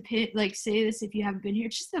hard to say this if you haven't been here.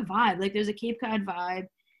 It's just the vibe. Like there's a Cape Cod vibe,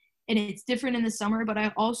 and it's different in the summer. But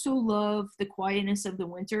I also love the quietness of the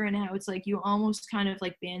winter and how it's like you almost kind of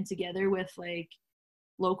like band together with like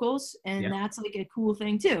locals, and Yeah. that's like a cool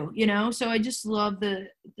thing too, you know. So I just love the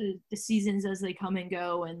seasons as they come and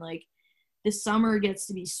go, and like the summer gets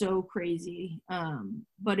to be so crazy,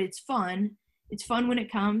 but it's fun. It's fun when it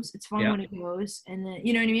comes. It's fun Yeah. when it goes, and then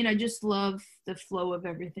you know what I mean. I just love the flow of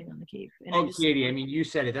everything on the Cape. And Oh, Katie, I mean, you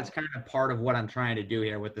said it. That's kind of part of what I'm trying to do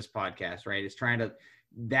here with this podcast, right? Is trying to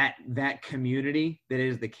that community that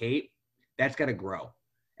is the Cape, that's got to grow.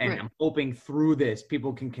 And Right. I'm hoping through this,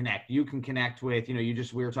 people can connect. You can connect with,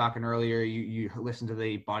 we were talking earlier, you listened to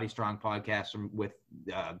the Body Strong podcast with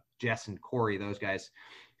Jess and Corey, those guys,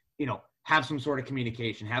 have some sort of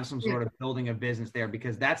communication, have some sort of building a business there,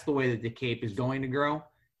 because that's the way that the Cape is going to grow,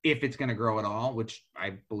 if it's going to grow at all, which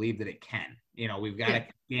I believe that it can. We've got to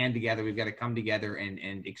stand together. We've got to come together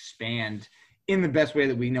and expand in the best way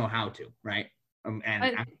that we know how to, right? I'm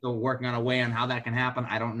still working on a way on how that can happen.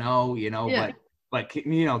 I don't know, but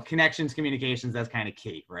connections, communications, that's kind of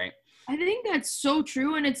key, right? I think that's so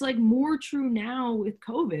true. And it's like more true now with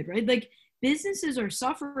COVID, right? Like businesses are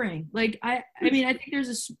suffering. Like, I mean, I think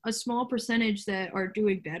there's a small percentage that are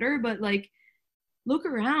doing better, but like, look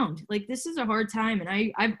around. Like, this is a hard time.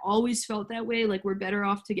 And I've always felt that way. Like, we're better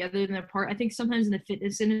off together than apart. I think sometimes in the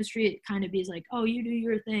fitness industry, it kind of is like, oh, you do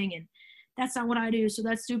your thing, and that's not what I do, so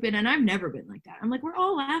that's stupid. And I've never been like that. I'm like, we're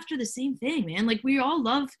all after the same thing, man. Like, we all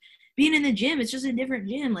love being in the gym. It's just a different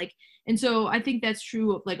gym. Like, and so I think that's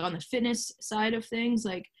true of, like, on the fitness side of things.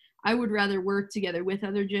 Like, I would rather work together with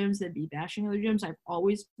other gyms than be bashing other gyms. I've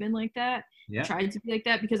always been like that. Yeah. Tried to be like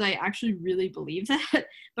that because I actually really believe that.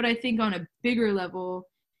 But I think on a bigger level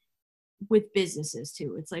with businesses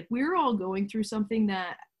too, it's like we're all going through something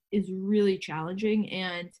that is really challenging.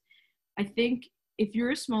 And I think if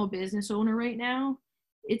you're a small business owner right now,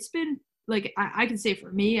 it's been like, I can say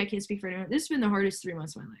for me, I can't speak for anyone, this has been the hardest 3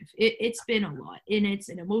 months of my life. It's been a lot, and it's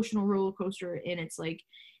an emotional roller coaster, and it's like,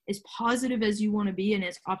 as positive as you want to be and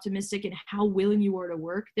as optimistic and how willing you are to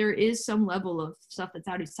work, there is some level of stuff that's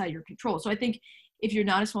outside your control. So I think if you're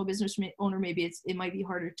not a small business owner, maybe it might be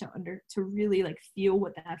harder to really like feel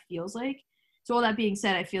what that feels like. So all that being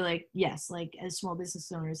said, I feel like, yes, like as small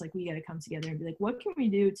business owners, like we got to come together and be like, what can we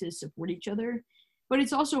do to support each other? But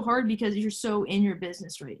it's also hard because you're so in your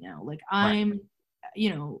business right now. Like I'm,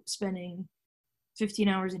 spending 15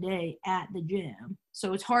 hours a day at the gym.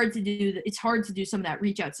 So it's hard to do some of that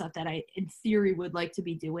reach out stuff that I, in theory, would like to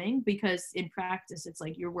be doing, because in practice, it's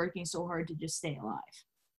like you're working so hard to just stay alive,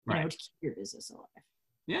 to keep your business alive.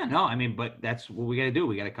 Yeah, no, I mean, but that's what we got to do.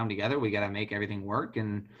 We got to come together. We got to make everything work,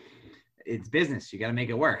 and it's business. You got to make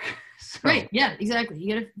it work. So. Right. Yeah, exactly.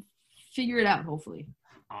 You got to figure it out, hopefully.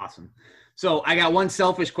 Awesome. So I got one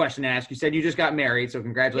selfish question to ask. You said you just got married, so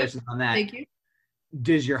congratulations on that. Thank you.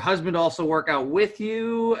 Does your husband also work out with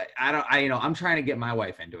you? I'm trying to get my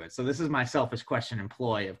wife into it. So this is my selfish question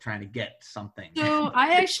employ of trying to get something. So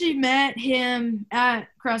I actually met him at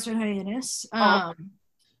CrossFit Hyannis.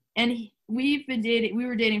 And we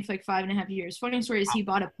were dating for like 5.5 years. Funny story is he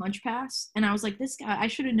bought a punch pass, and I was like, this guy, I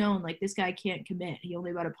should have known, like, this guy can't commit. He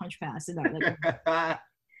only bought a punch pass. And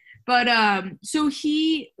but so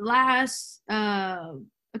he a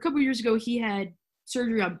couple years ago, he had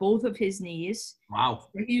surgery on both of his knees. Wow.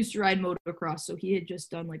 He used to ride motocross, so he had just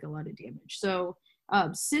done like a lot of damage. So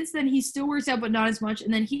since then, he still works out, but not as much.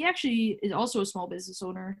 And then he actually is also a small business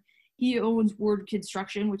owner. He owns Ward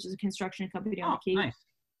Construction, which is a construction company on the Cape. Nice.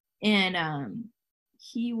 And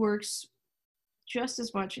he works just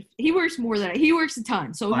as much. He works more than he works a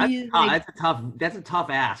ton. So that's a tough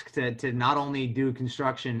ask to not only do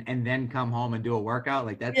construction and then come home and do a workout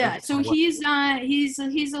like that. Yeah. So he's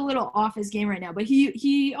a little off his game right now, but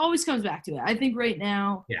he always comes back to it. I think right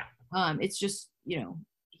now. Yeah. It's just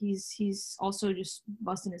he's also just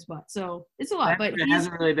busting his butt. So it's a lot, but it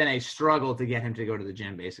hasn't really been a struggle to get him to go to the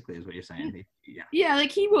gym, basically, is what you're saying. Yeah,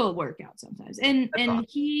 like he will work out sometimes. And awesome.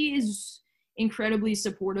 He is incredibly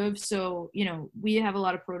supportive. So, we have a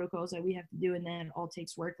lot of protocols that we have to do, and then it all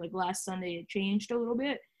takes work. Like last Sunday, it changed a little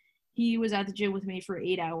bit. He was at the gym with me for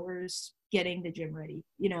 8 hours getting the gym ready,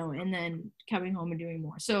 and then coming home and doing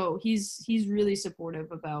more. So he's really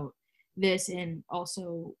supportive about this and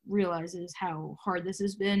also realizes how hard this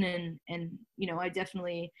has been. And I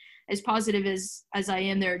definitely, as positive as I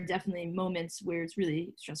am, there are definitely moments where it's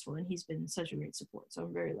really stressful, and he's been such a great support, so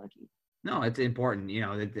I'm very lucky. No, it's important,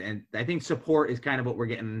 and I think support is kind of what we're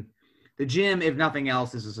getting. The gym, if nothing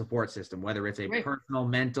else, is a support system, whether it's a Right. personal,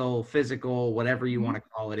 mental, physical, whatever you want to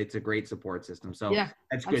call it. It's a great support system. So Yeah,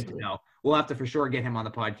 that's absolutely. good to know. We'll have to for sure get him on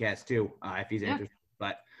the podcast too, if he's Yeah. interested.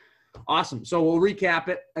 But awesome. So we'll recap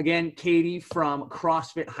it again. Katie from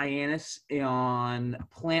CrossFit Hyannis on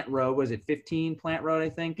Plant Road. Was it 15 Plant Road, I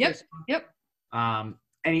think? Yep.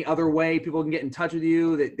 Any other way people can get in touch with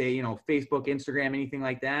you that they, Facebook, Instagram, anything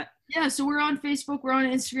like that? Yeah, so we're on Facebook, we're on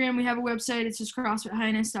Instagram, we have a website, it's just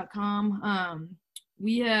CrossFitHighness.com.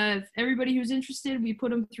 We have everybody who's interested, we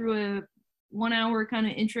put them through a 1 hour kind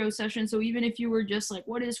of intro session. So even if you were just like,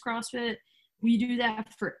 what is CrossFit? We do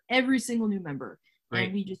that for every single new member. Right.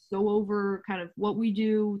 And we just go over kind of what we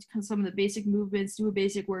do, some of the basic movements, do a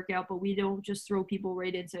basic workout, but we don't just throw people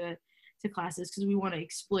right into classes because we want to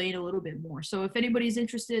explain a little bit more. So if anybody's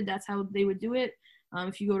interested, that's how they would do it.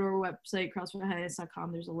 If you go to our website,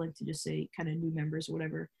 CrossFitHighness.com, there's a link to just say kind of new members or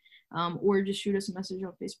whatever, or just shoot us a message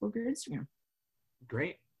on Facebook or Instagram.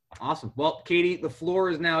 Great. Awesome. Well, Katie, the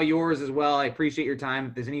floor is now yours as well. I appreciate your time.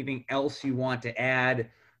 If there's anything else you want to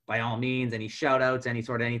add, by all means, any shout outs, any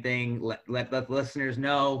sort of anything, let the listeners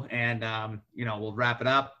know, and we'll wrap it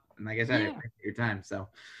up. And like I said, I appreciate your time. So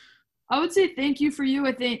I would say thank you for you.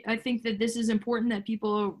 I think that this is important that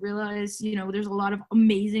people realize, there's a lot of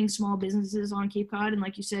amazing small businesses on Cape Cod. And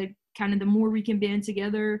like you said, kind of the more we can band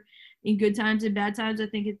together in good times and bad times, I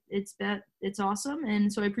think it's awesome.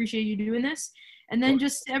 And so I appreciate you doing this. And then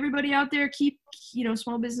just everybody out there, keep,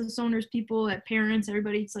 small business owners, people, parents,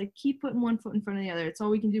 everybody, it's like, keep putting one foot in front of the other. It's all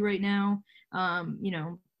we can do right now.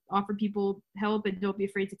 Offer people help and don't be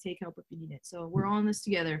afraid to take help if you need it. So we're all in this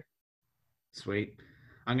together. Sweet.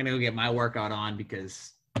 I'm going to go get my workout on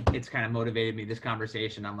because it's kind of motivated me, this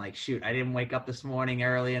conversation. I'm like, shoot, I didn't wake up this morning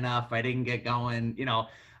early enough. I didn't get going.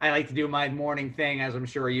 I like to do my morning thing, as I'm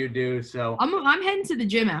sure you do. So I'm heading to the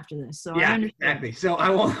gym after this. So yeah, exactly. So I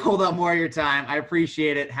won't hold up more of your time. I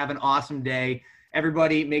appreciate it. Have an awesome day.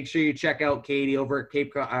 Everybody, make sure you check out Katie over at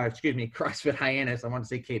CrossFit Hyannis. I want to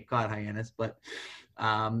say Cape Cod Hyannis, but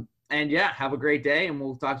and yeah, have a great day, and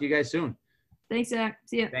we'll talk to you guys soon. Thanks, Zach.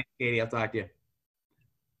 See ya. Thanks, Katie. I'll talk to you.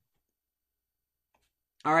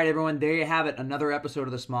 All right, everyone, there you have it. Another episode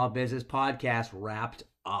of the Small Business Podcast wrapped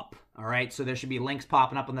up. All right, so there should be links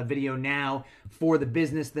popping up on the video now for the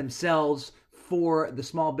business themselves, for the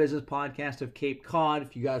Small Business Podcast of Cape Cod.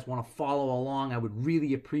 If you guys want to follow along, I would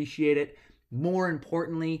really appreciate it. More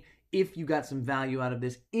importantly, if you got some value out of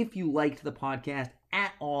this, if you liked the podcast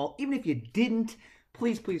at all, even if you didn't,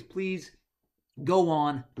 please, please, please go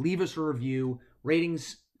on, leave us a review,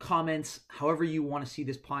 ratings, comments, however you want to see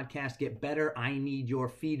this podcast get better. I need your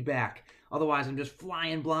feedback. Otherwise, I'm just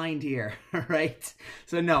flying blind here, all right?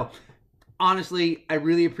 So no, honestly, I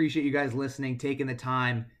really appreciate you guys listening, taking the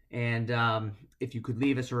time, and if you could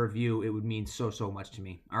leave us a review, it would mean so, so much to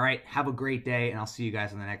me. All right, have a great day, and I'll see you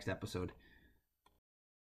guys in the next episode.